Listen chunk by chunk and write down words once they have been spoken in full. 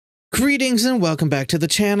Greetings and welcome back to the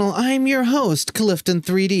channel. I'm your host,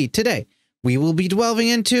 Clifton3D. Today, we will be delving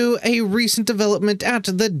into a recent development at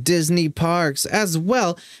the Disney parks, as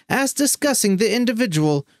well as discussing the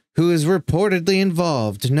individual who is reportedly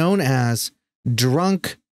involved, known as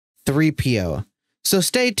Drunk 3PO. So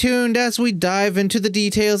stay tuned as we dive into the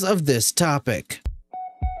details of this topic.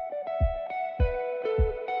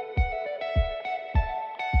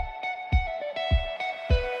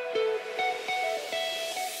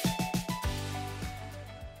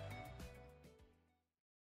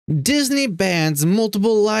 Disney bans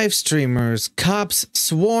multiple live streamers, cops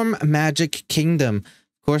swarm Magic Kingdom.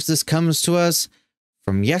 Of course, this comes to us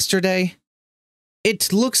from yesterday.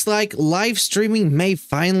 It looks like live streaming may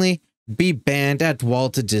finally be banned at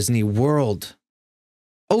Walt Disney World.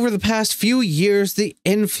 Over the past few years, the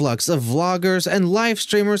influx of vloggers and live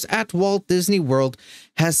streamers at Walt Disney World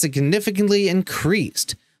has significantly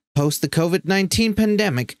increased. Post the COVID-19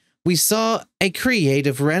 pandemic, we saw a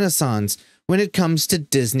creative renaissance when it comes to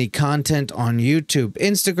Disney content on YouTube,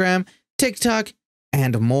 Instagram, TikTok,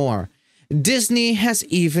 and more. Disney has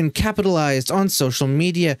even capitalized on social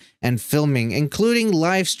media and filming, including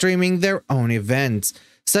live streaming their own events,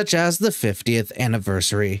 such as the 50th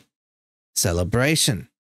anniversary celebration.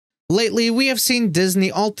 Lately, we have seen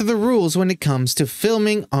Disney alter the rules when it comes to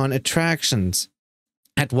filming on attractions.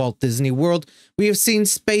 At Walt Disney World, we have seen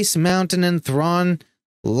Space Mountain and Thrawn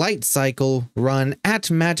Light Cycle Run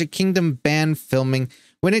at Magic Kingdom ban filming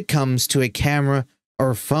when it comes to a camera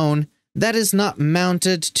or phone that is not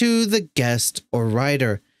mounted to the guest or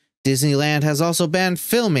rider. Disneyland has also banned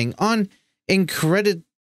filming on Incredicoaster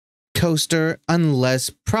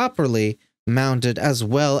unless properly mounted, as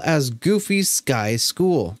well as Goofy's Sky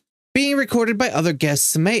School. Being recorded by other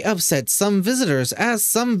guests may upset some visitors, as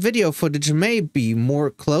some video footage may be more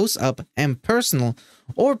close-up and personal,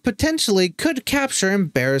 or potentially could capture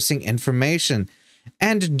embarrassing information.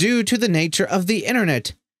 And due to the nature of the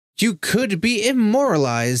internet, you could be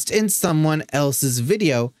immortalized in someone else's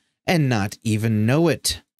video and not even know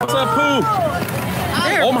it. What's up, Pooh?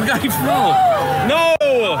 Oh my God, he fell. No!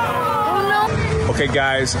 Oh, no! Okay,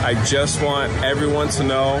 guys, I just want everyone to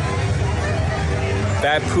know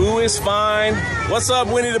that Pooh is fine. What's up,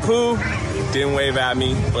 Winnie the Pooh? Didn't wave at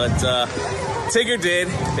me, but Tigger did.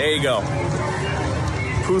 There you go.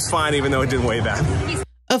 Pooh's fine, even though it didn't wave at me.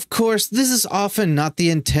 Of course, this is often not the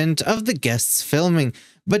intent of the guests filming,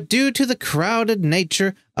 but due to the crowded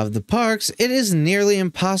nature of the parks, it is nearly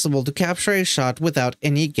impossible to capture a shot without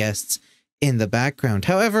any guests in the background.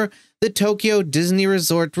 However, the Tokyo Disney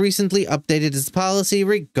Resort recently updated its policy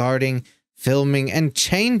regarding filming, and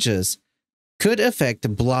changes could affect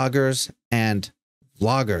bloggers and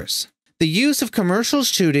vloggers. The use of commercial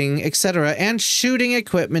shooting, etc., and shooting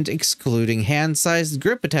equipment excluding hand-sized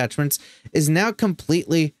grip attachments is now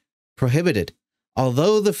completely prohibited.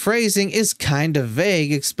 Although the phrasing is kind of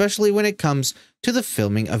vague, especially when it comes to the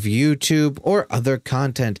filming of YouTube or other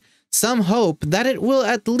content, some hope that it will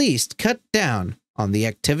at least cut down on the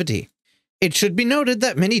activity. It should be noted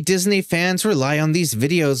that many Disney fans rely on these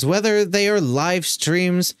videos, whether they are live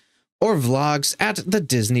streams or vlogs at the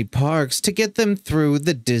Disney parks, to get them through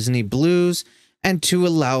the Disney blues and to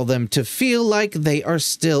allow them to feel like they are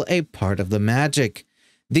still a part of the magic.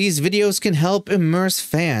 These videos can help immerse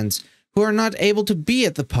fans who are not able to be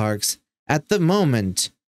at the parks at the moment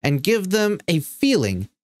and give them a feeling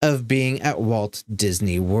of being at Walt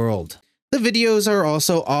Disney World. The videos are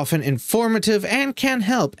also often informative and can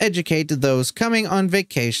help educate those coming on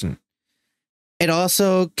vacation. It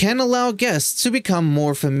also can allow guests to become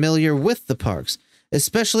more familiar with the parks,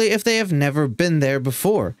 especially if they have never been there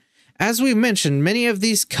before. As we mentioned, many of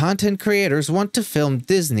these content creators want to film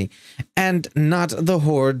Disney and not the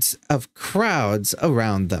hordes of crowds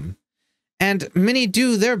around them. And many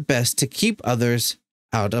do their best to keep others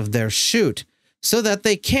out of their shoot so that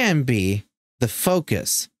they can be the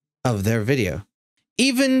focus of their video.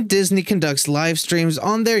 Even Disney conducts live streams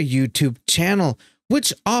on their YouTube channel,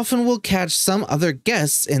 which often will catch some other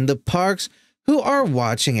guests in the parks who are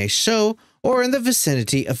watching a show or in the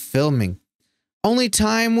vicinity of filming. Only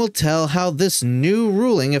time will tell how this new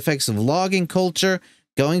ruling affects vlogging culture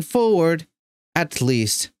going forward, at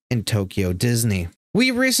least in Tokyo Disney. We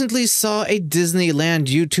recently saw a Disneyland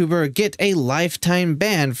YouTuber get a lifetime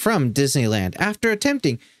ban from Disneyland after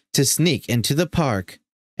attempting to sneak into the park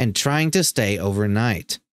and trying to stay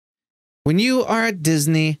overnight. When you are at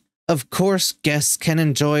Disney, of course, guests can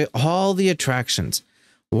enjoy all the attractions,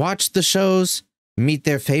 watch the shows, meet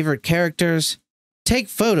their favorite characters, take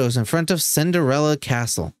photos in front of Cinderella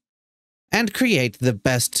Castle, and create the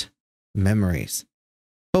best memories.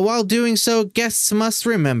 But while doing so, guests must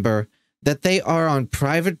remember that they are on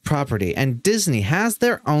private property and Disney has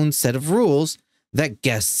their own set of rules that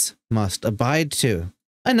guests must abide to.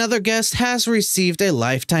 Another guest has received a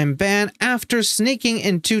lifetime ban after sneaking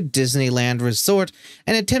into Disneyland Resort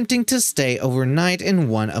and attempting to stay overnight in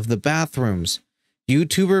one of the bathrooms.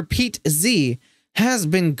 YouTuber Pete Z has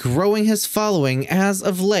been growing his following as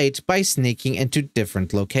of late by sneaking into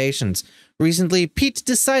different locations. Recently, Pete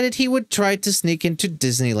decided he would try to sneak into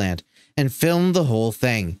Disneyland and film the whole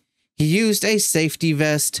thing. He used a safety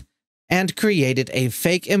vest and created a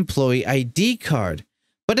fake employee ID card.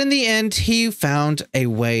 But in the end, he found a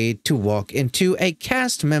way to walk into a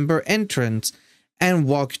cast member entrance and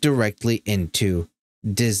walk directly into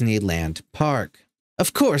Disneyland Park.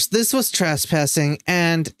 Of course, this was trespassing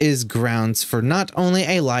and is grounds for not only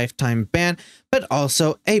a lifetime ban, but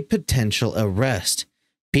also a potential arrest.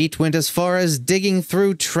 Pete went as far as digging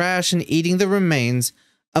through trash and eating the remains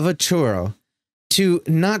of a churro to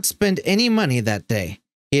not spend any money that day.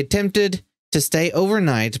 He attempted to stay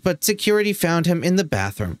overnight, but security found him in the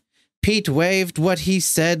bathroom. Pete waived what he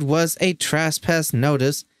said was a trespass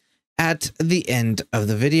notice at the end of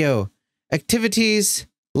the video. Activities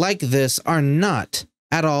like this are not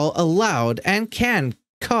at all allowed and can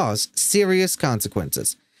cause serious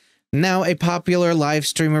consequences. Now, a popular live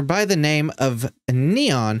streamer by the name of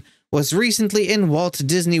Neon was recently in Walt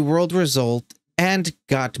Disney World Resort and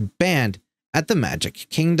got banned at the Magic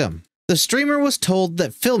Kingdom. The streamer was told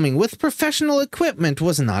that filming with professional equipment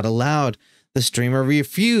was not allowed. The streamer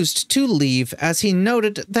refused to leave as he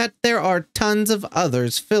noted that there are tons of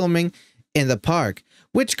others filming in the park,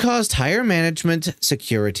 which caused higher management,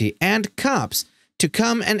 security, and cops to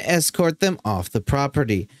come and escort them off the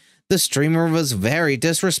property. The streamer was very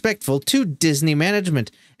disrespectful to Disney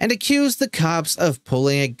management and accused the cops of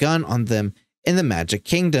pulling a gun on them in the Magic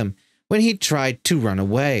Kingdom when he tried to run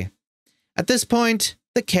away. At this point,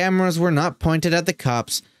 the cameras were not pointed at the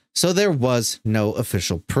cops, so there was no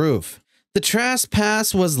official proof. The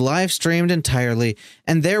trespass was live streamed entirely,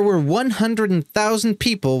 and there were 100,000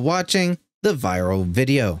 people watching the viral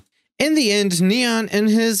video. In the end, Neon and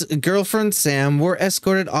his girlfriend Sam were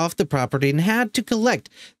escorted off the property and had to collect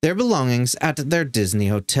their belongings at their Disney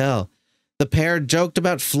hotel. The pair joked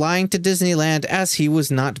about flying to Disneyland as he was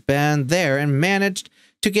not banned there and managed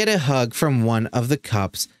to get a hug from one of the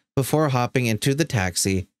cops before hopping into the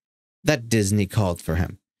taxi that Disney called for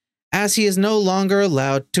him, as he is no longer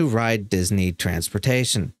allowed to ride Disney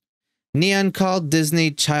transportation. Neon called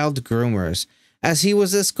Disney child groomers as he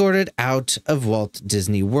was escorted out of Walt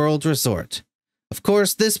Disney World Resort. Of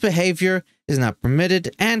course, this behavior is not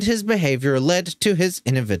permitted, and his behavior led to his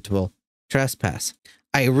inevitable trespass.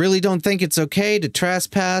 I really don't think it's okay to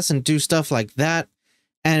trespass and do stuff like that,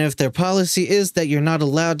 and if their policy is that you're not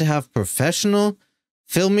allowed to have professional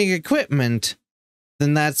filming equipment,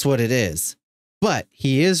 then that's what it is. But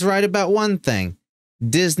he is right about one thing.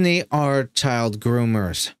 Disney are child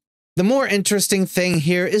groomers. The more interesting thing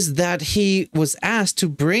here is that he was asked to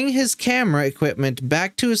bring his camera equipment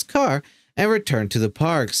back to his car and return to the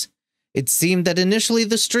parks. It seemed that initially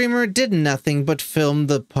the streamer did nothing but film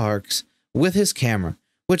the parks with his camera,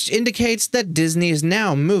 which indicates that Disney is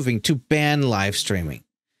now moving to ban live streaming.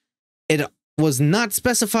 It was not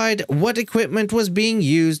specified what equipment was being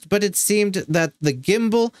used, but it seemed that the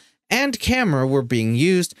gimbal and camera were being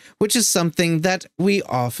used, which is something that we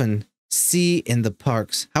often see in the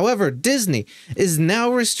parks. However, Disney is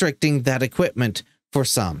now restricting that equipment for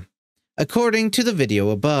some, according to the video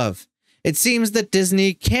above. It seems that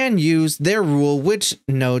Disney can use their rule which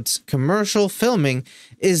notes commercial filming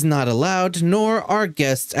is not allowed, nor are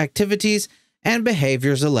guests' activities and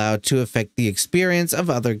behaviors allowed to affect the experience of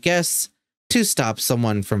other guests to stop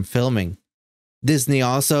someone from filming. Disney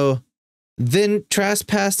also then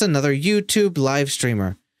trespassed another YouTube live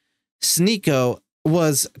streamer. Sneeko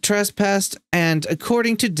was trespassed, and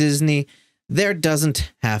according to Disney, there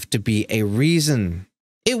doesn't have to be a reason.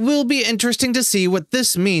 It will be interesting to see what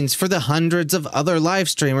this means for the hundreds of other live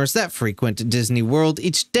streamers that frequent Disney World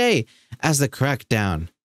each day as the crackdown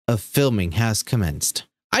of filming has commenced.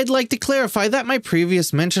 I'd like to clarify that my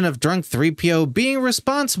previous mention of Drunk 3PO being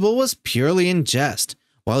responsible was purely in jest.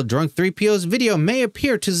 While Drunk 3PO's video may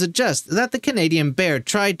appear to suggest that the Canadian bear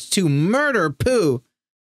tried to murder Pooh,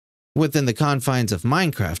 within the confines of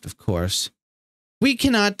Minecraft, of course, we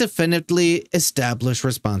cannot definitively establish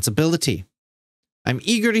responsibility. I'm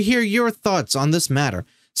eager to hear your thoughts on this matter,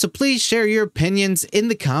 so please share your opinions in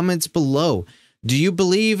the comments below. Do you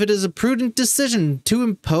believe it is a prudent decision to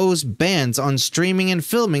impose bans on streaming and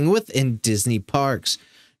filming within Disney parks?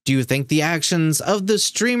 Do you think the actions of the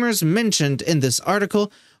streamers mentioned in this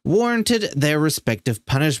article warranted their respective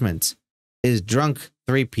punishments? is drunk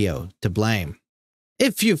 3PO to blame.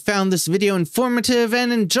 If you found this video informative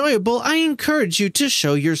and enjoyable, I encourage you to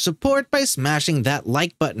show your support by smashing that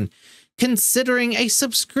like button, considering a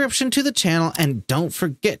subscription to the channel, and don't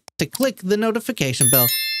forget to click the notification bell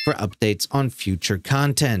for updates on future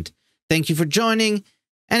content. Thank you for joining,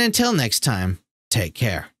 and until next time, take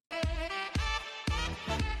care.